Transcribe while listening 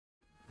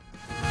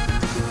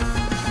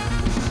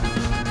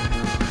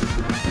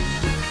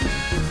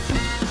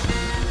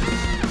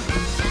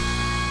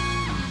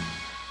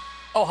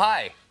Oh,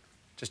 hi.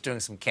 Just doing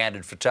some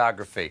candid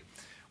photography.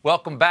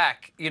 Welcome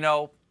back. You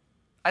know,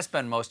 I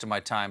spend most of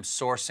my time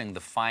sourcing the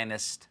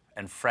finest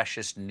and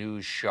freshest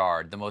news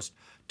shard, the most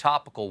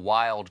topical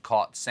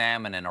wild-caught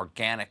salmon and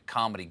organic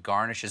comedy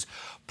garnishes,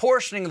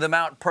 portioning them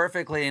out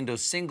perfectly into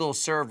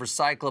single-serve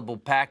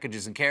recyclable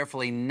packages and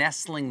carefully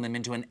nestling them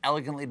into an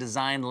elegantly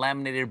designed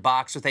laminated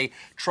box with a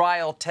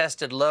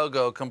trial-tested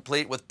logo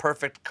complete with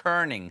perfect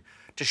kerning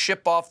to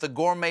ship off the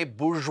gourmet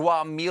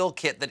bourgeois meal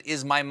kit that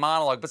is my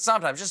monologue. But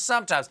sometimes, just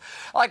sometimes,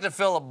 I like to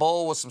fill a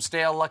bowl with some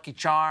stale Lucky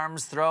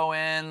Charms, throw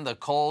in the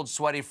cold,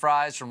 sweaty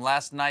fries from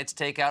last night's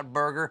takeout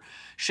burger,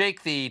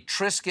 shake the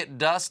Triscuit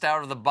dust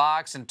out of the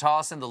box, and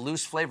toss in the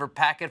loose flavor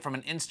packet from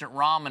an instant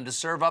ramen to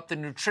serve up the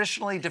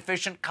nutritionally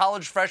deficient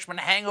college freshman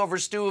hangover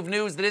stew of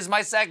news that is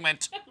my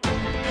segment.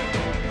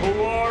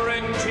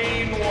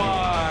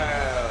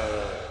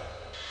 Quarantinewhile.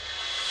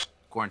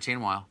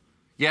 Quarantinewhile.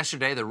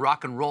 Yesterday, the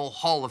Rock and Roll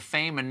Hall of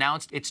Fame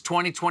announced its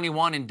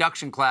 2021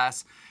 induction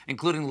class,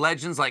 including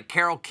legends like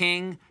Carole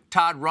King,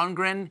 Todd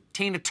Rundgren,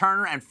 Tina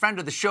Turner, and friend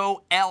of the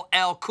show,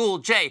 LL Cool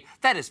J.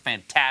 That is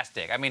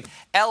fantastic. I mean,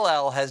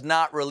 LL has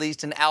not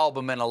released an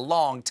album in a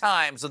long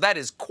time, so that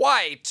is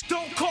quite...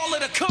 Don't call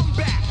it a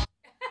comeback!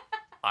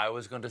 I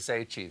was going to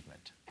say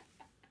achievement.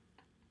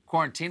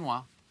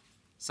 Quarantinewhile.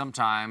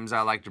 Sometimes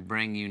I like to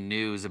bring you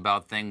news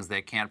about things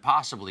that can't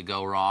possibly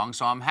go wrong,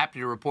 so I'm happy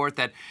to report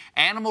that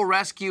Animal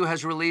Rescue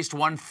has released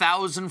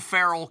 1,000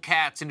 feral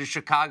cats into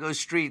Chicago's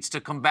streets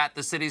to combat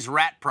the city's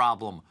rat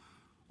problem,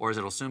 or as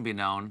it'll soon be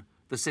known,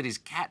 the city's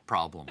cat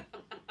problem.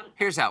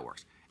 Here's how it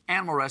works.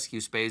 Animal Rescue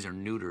spays or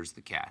neuters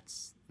the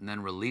cats and then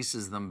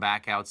releases them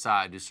back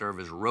outside to serve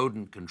as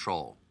rodent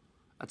control.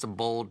 That's a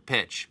bold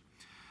pitch.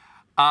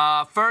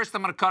 First,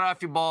 I'm going to cut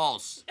off your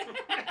balls.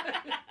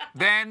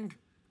 Then...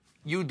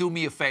 you do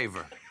me a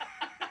favor.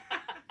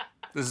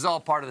 This is all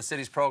part of the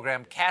city's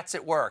program, Cats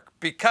at Work,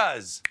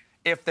 because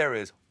if there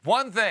is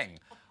one thing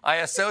I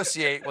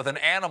associate with an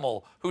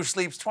animal who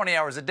sleeps 20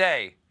 hours a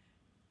day,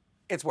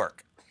 it's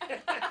work.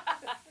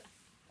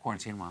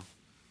 Quarantinewhile.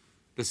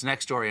 This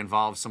next story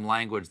involves some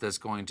language that's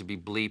going to be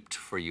bleeped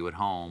for you at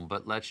home,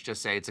 but let's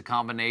just say it's a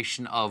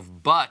combination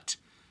of butt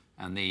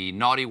and the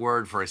naughty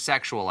word for a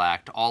sexual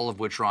act, all of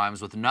which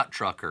rhymes with nut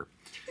trucker.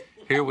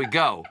 Here we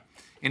go.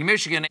 In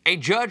Michigan, a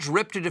judge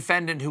ripped a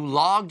defendant who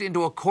logged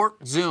into a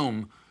court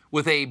Zoom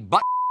with a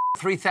butt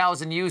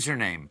 3000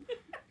 username.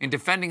 In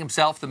defending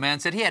himself, the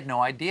man said he had no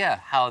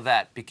idea how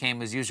that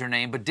became his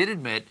username, but did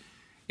admit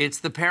it's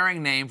the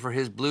pairing name for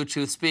his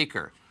Bluetooth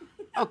speaker.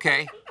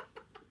 Okay.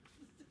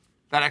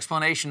 That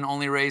explanation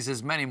only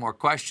raises many more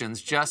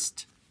questions.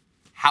 Just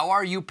how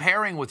are you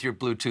pairing with your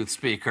Bluetooth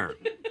speaker?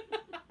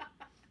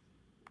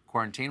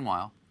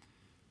 Quarantinewhile.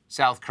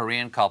 South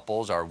Korean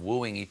couples are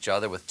wooing each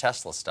other with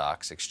Tesla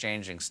stocks,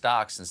 exchanging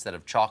stocks instead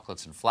of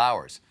chocolates and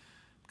flowers.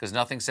 Because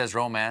nothing says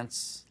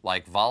romance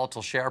like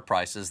volatile share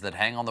prices that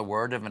hang on the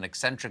word of an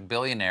eccentric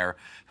billionaire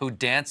who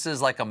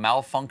dances like a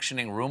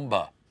malfunctioning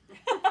Roomba.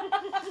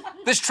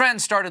 This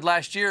trend started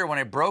last year when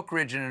a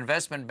brokerage and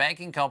investment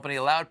banking company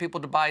allowed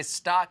people to buy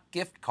stock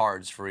gift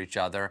cards for each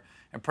other.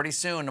 And pretty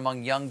soon,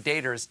 among young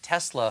daters,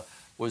 Tesla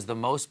was the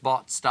most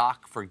bought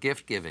stock for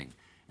gift giving.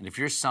 And if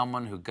you're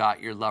someone who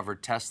got your lover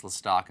Tesla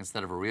stock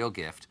instead of a real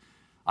gift,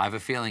 I have a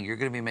feeling you're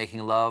going to be making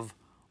love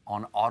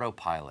on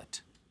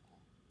autopilot.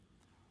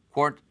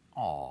 You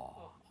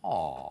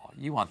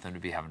want them to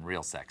be having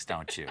real sex,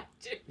 don't you?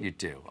 You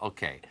do.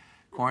 Okay.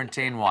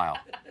 Quarantinewhile.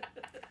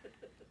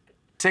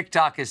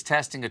 TikTok is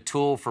testing a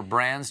tool for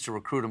brands to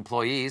recruit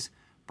employees.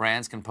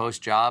 Brands can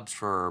post jobs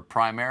for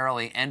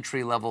primarily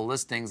entry-level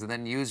listings, and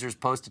then users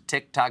post a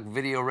TikTok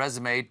video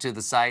resume to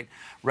the site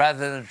rather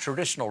than a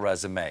traditional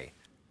resume.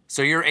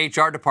 So your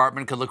HR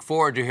department could look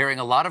forward to hearing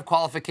a lot of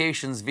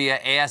qualifications via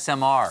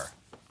ASMR.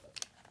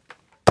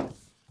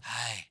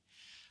 Hi,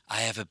 I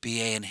have a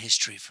BA in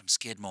history from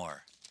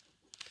Skidmore.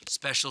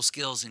 Special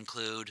skills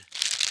include...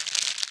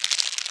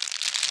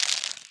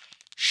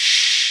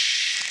 Shh.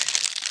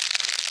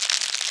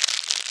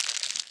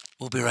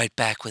 We'll be right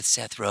back with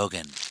Seth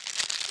Rogen.